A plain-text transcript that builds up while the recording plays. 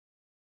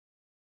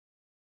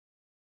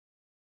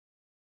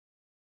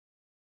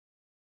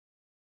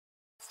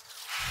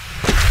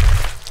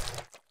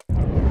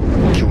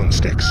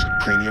Sticks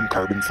Premium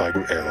Carbon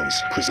Fiber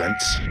Arrows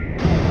presents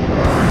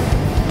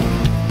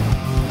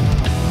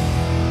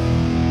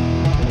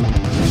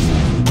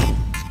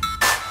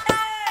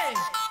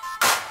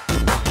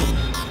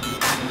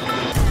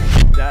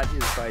That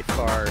is by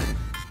far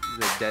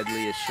the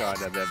deadliest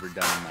shot I've ever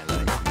done in my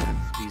life, man.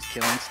 These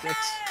killing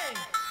sticks,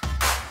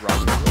 rock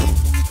and roll.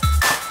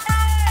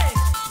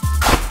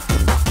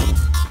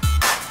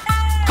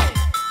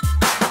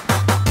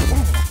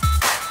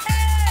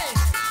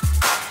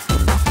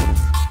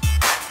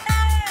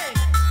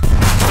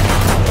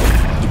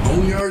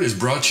 Is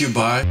brought to you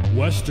by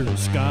Western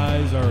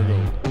Skies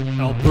Argo,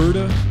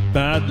 Alberta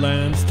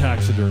Badlands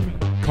Taxidermy,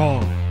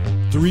 Kong,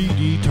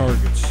 3D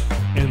Targets,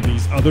 and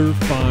these other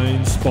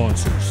fine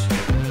sponsors.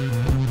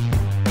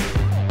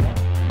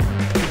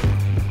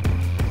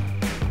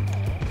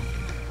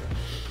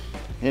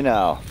 Hey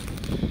now,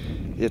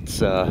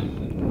 it's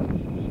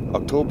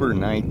October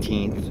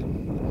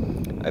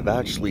 19th. I've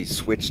actually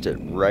switched it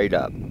right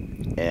up,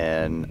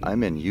 and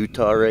I'm in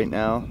Utah right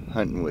now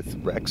hunting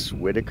with Rex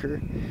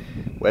Whitaker,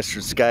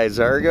 Western Skies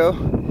Argo,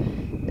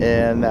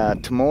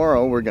 and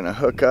tomorrow we're gonna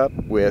hook up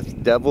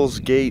with Devil's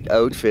Gate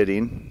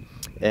Outfitting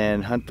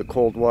and hunt the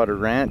Coldwater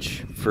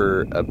Ranch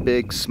for a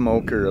big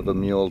smoker of a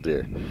mule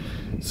deer.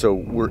 So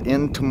we're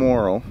in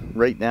tomorrow.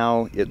 Right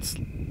now it's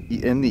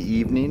in the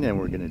evening and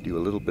we're gonna do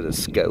a little bit of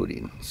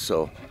scouting.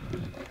 So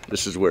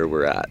this is where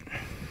we're at.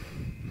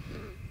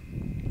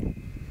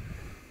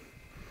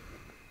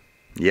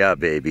 Yeah,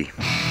 baby.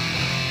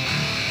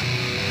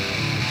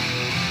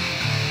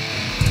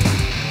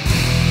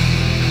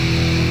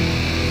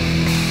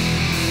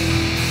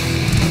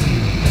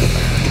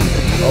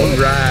 All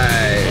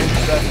right,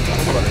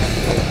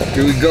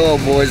 here we go,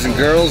 boys and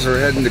girls. We're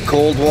heading to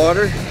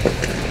Coldwater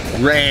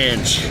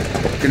Ranch.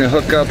 Gonna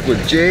hook up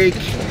with Jake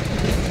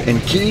and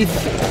Keith.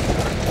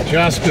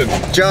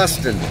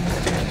 Justin,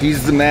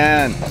 he's the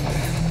man.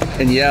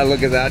 And yeah,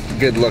 look at that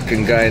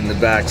good-looking guy in the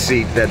back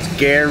seat. That's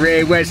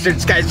Gary, Western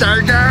Skies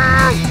Argo.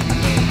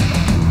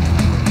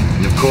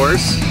 And of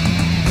course,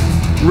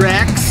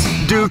 Rex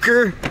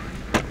Duker,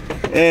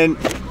 and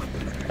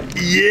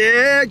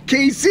yeah,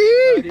 Casey.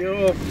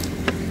 Adios.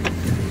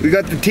 We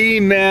got the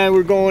team, man.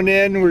 We're going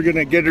in. We're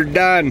gonna get her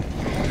done.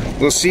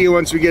 We'll see you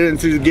once we get in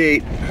through the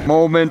gate.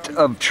 Moment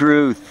of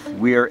truth.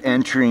 We are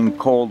entering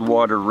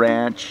Coldwater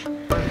Ranch.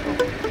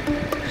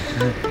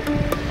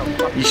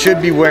 You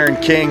should be wearing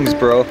Kings,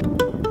 bro.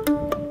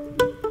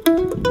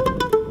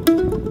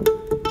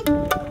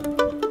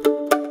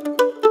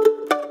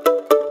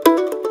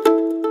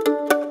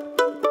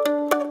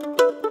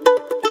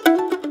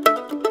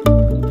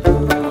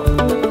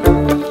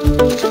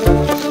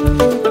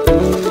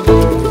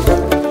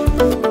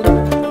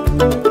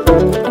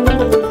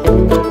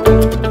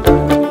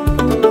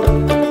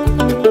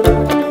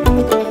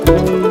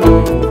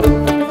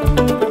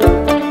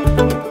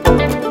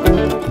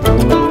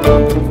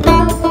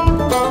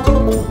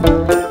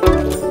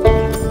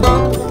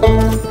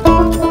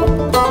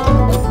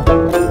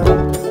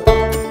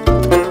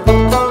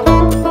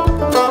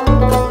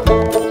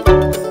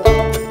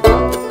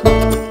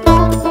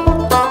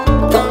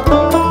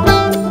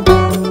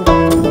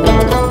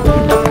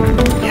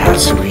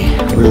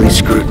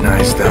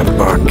 Scrutinized that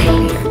buck.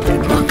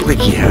 It looked like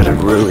he had a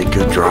really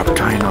good drop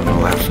tine on the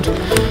left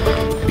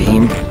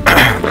beam,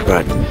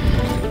 but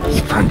his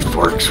front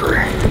forks were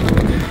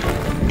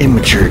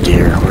immature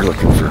deer. We're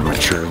looking for a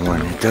mature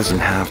one. It doesn't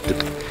have to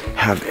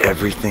have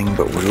everything,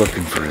 but we're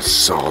looking for a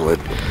solid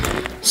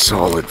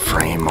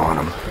frame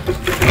on him.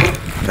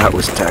 That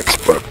was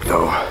textbook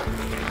though.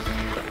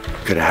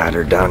 Could have had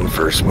her done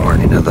first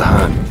morning of the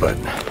hunt, but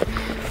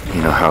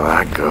you know how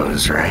that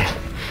goes, right?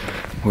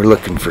 We're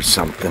looking for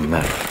something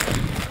that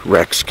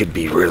Rex could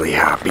be really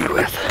happy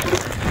with.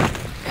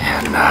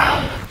 And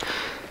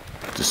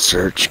the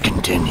search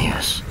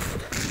continues.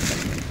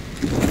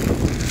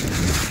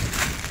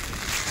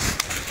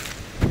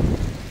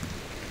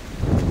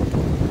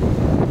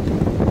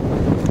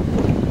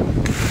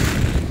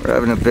 We're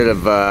having a bit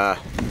of a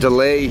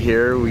delay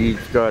here.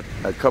 We've got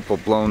a couple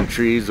blown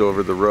trees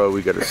over the road.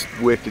 We got a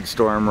wicked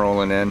storm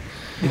rolling in.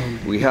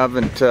 We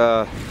haven't,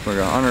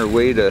 we're on our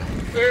way to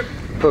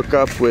hook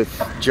up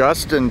with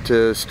Justin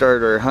to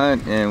start our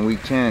hunt, and we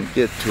can't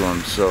get to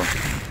him, so,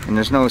 and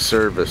there's no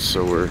service,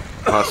 so we're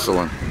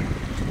hustling.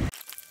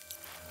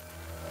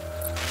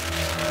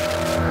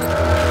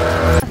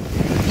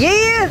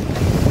 Yeah!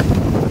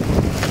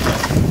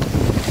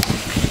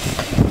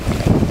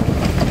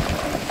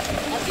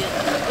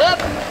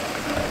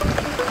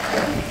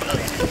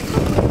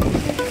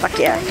 Fuck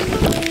yeah.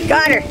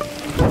 Got her!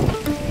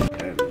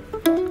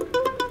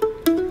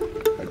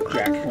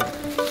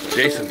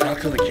 Jason, talk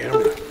to the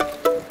camera.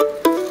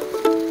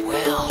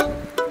 Well,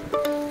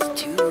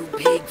 it's too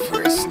big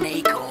for a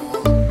snake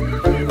hole.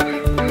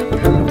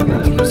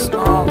 Too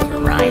small for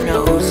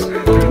rhinos.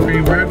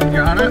 We went and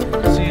got it.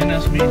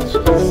 CNS means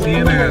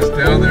CNS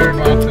down there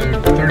about the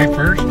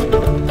 31st.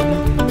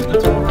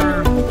 It's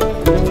over.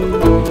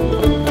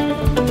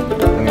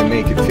 I'm gonna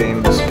make it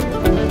famous.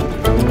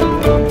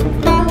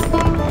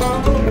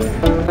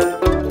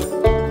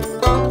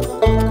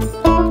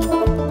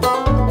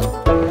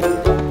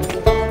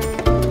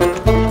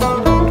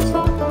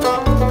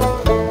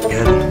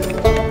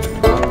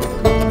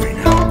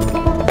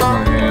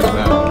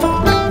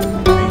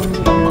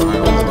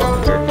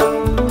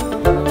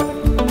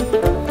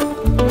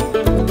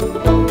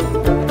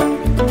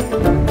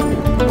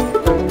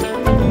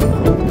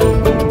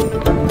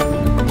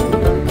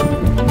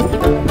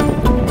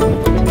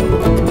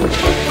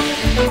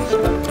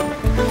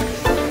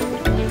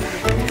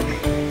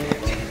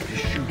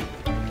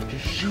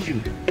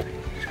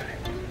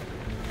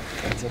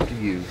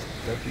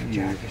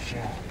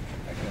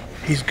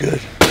 He's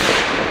good.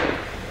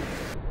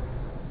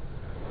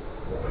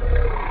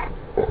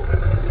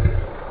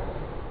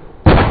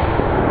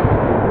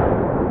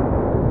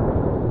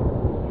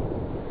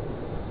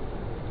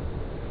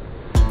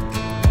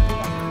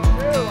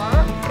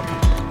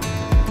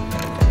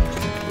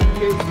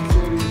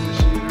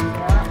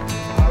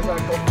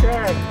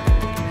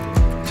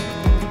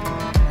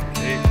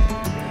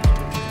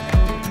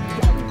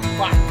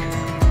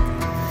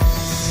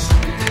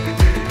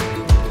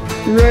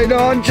 Right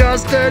on,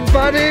 Justin,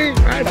 buddy.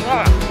 Right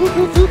on.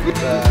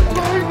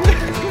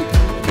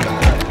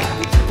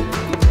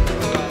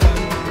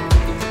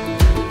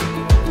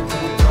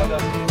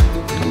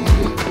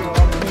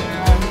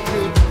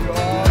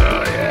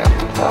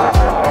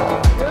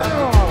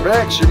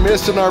 Rex, you're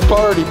missing our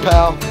party,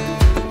 pal. I'm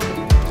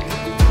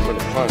gonna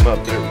climb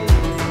up there.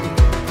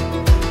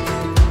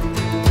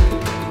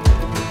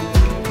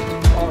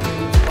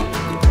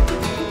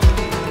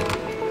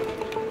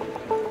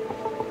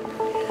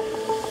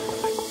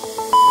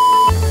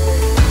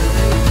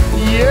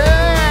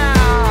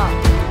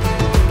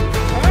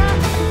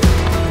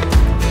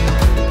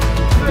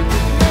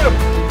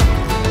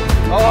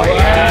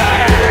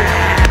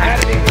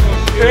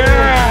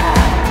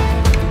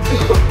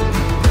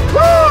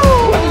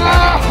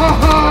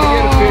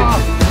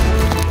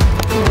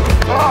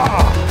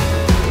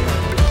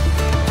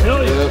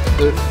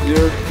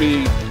 Your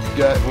feed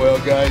got, well,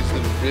 guys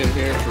that have been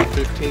here for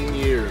 15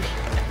 years.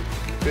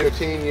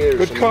 15 years.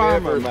 Good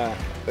karma, Matt.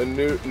 And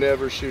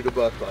never shoot a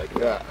buck like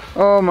that.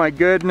 Oh my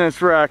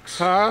goodness, Rex.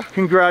 Huh?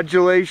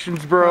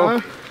 Congratulations, bro.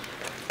 Huh?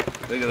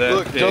 Look at that.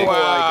 Look, double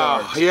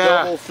eye guards. Yeah.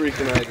 Double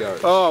freaking eye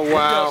guards. Oh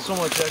wow. So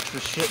much extra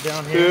shit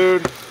down here.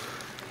 Dude.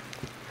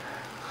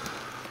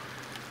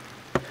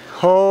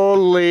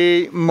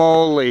 Holy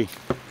moly.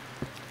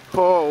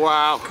 Oh,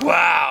 wow.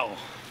 Wow.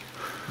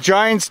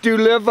 Giants do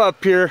live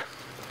up here.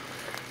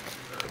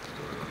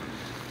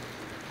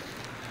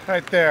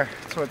 Right there.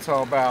 That's what it's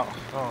all about.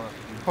 Oh,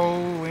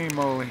 holy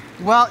moly.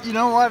 Well, you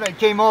know what? I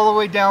came all the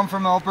way down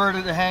from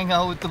Alberta to hang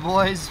out with the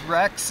boys,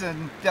 Rex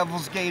and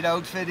Devil's Gate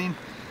Outfitting,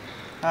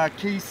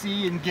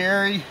 Casey and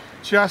Gary.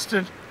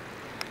 Justin,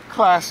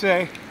 Class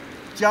A.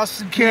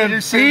 Justin Can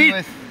Peterson beat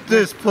with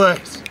this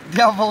place.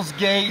 Devil's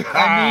Gate.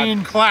 I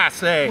mean,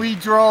 Class A. we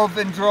drove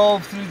and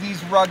drove through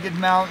these rugged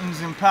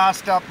mountains and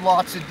passed up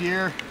lots of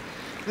deer.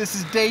 This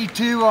is day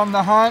 2 on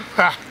the hunt,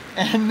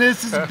 and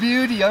this is a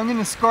beauty. I'm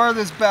gonna score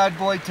this bad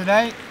boy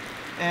tonight,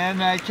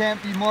 and I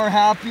can't be more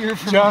happier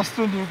for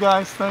Justin, you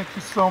guys, thank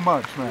you so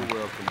much, man. You're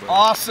welcome, buddy.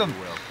 Awesome.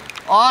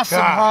 Awesome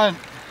God. hunt.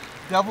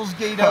 Devil's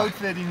Gate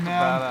Outfitting,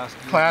 man.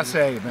 Class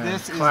A, man.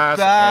 This is Class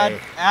bad A.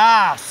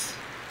 ass.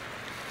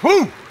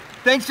 Whew!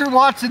 Thanks for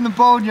watching the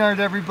Boneyard,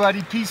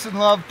 everybody. Peace and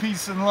love,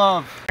 peace and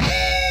love.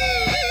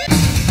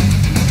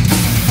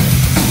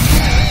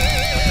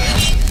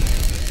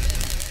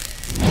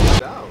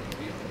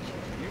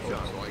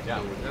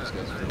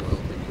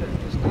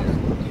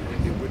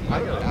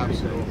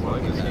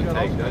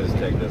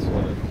 Take this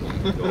one.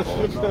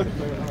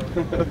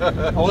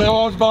 Oh, that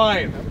one's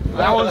mine.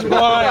 That one's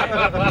mine.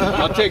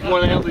 I'll take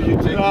one after you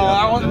take No,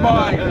 that one's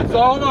mine. It's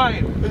all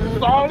mine.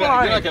 It's all You're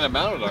mine. not going to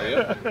mount it, are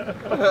you?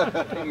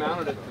 He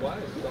mounted it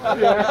twice.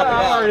 Yeah,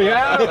 I already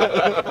have it.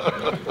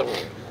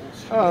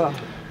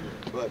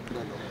 But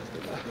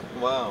nonetheless.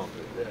 Wow.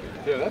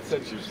 Yeah, that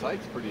sets your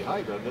sights pretty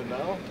high, doesn't it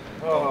now?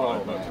 Oh,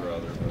 I'd much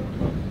rather.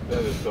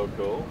 That is so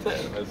cool.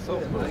 That's so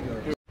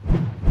cool.